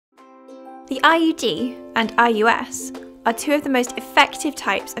The IUD and IUS are two of the most effective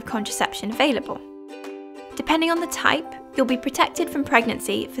types of contraception available. Depending on the type, you'll be protected from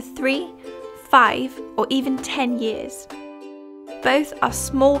pregnancy for 3, 5, or even 10 years. Both are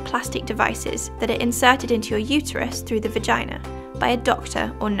small plastic devices that are inserted into your uterus through the vagina by a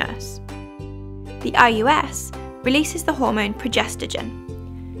doctor or nurse. The IUS releases the hormone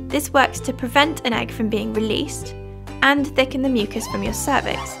progestogen. This works to prevent an egg from being released and thicken the mucus from your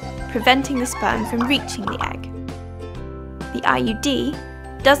cervix, preventing the sperm from reaching the egg. The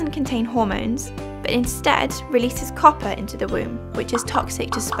IUD doesn't contain hormones, but instead releases copper into the womb, which is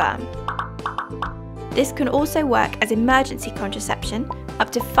toxic to sperm. This can also work as emergency contraception up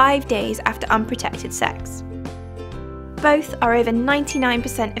to 5 days after unprotected sex. Both are over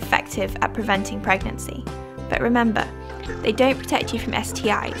 99% effective at preventing pregnancy, but remember, they don't protect you from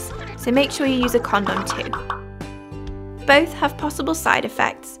STIs, so make sure you use a condom too. Both have possible side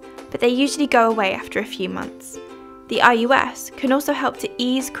effects, but they usually go away after a few months. The IUS can also help to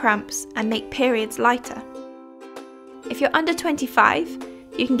ease cramps and make periods lighter. If you're under 25,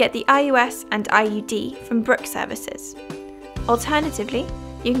 you can get the IUS and IUD from Brook services. Alternatively,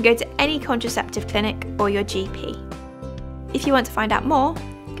 you can go to any contraceptive clinic or your GP. If you want to find out more,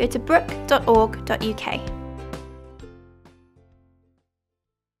 go to brook.org.uk.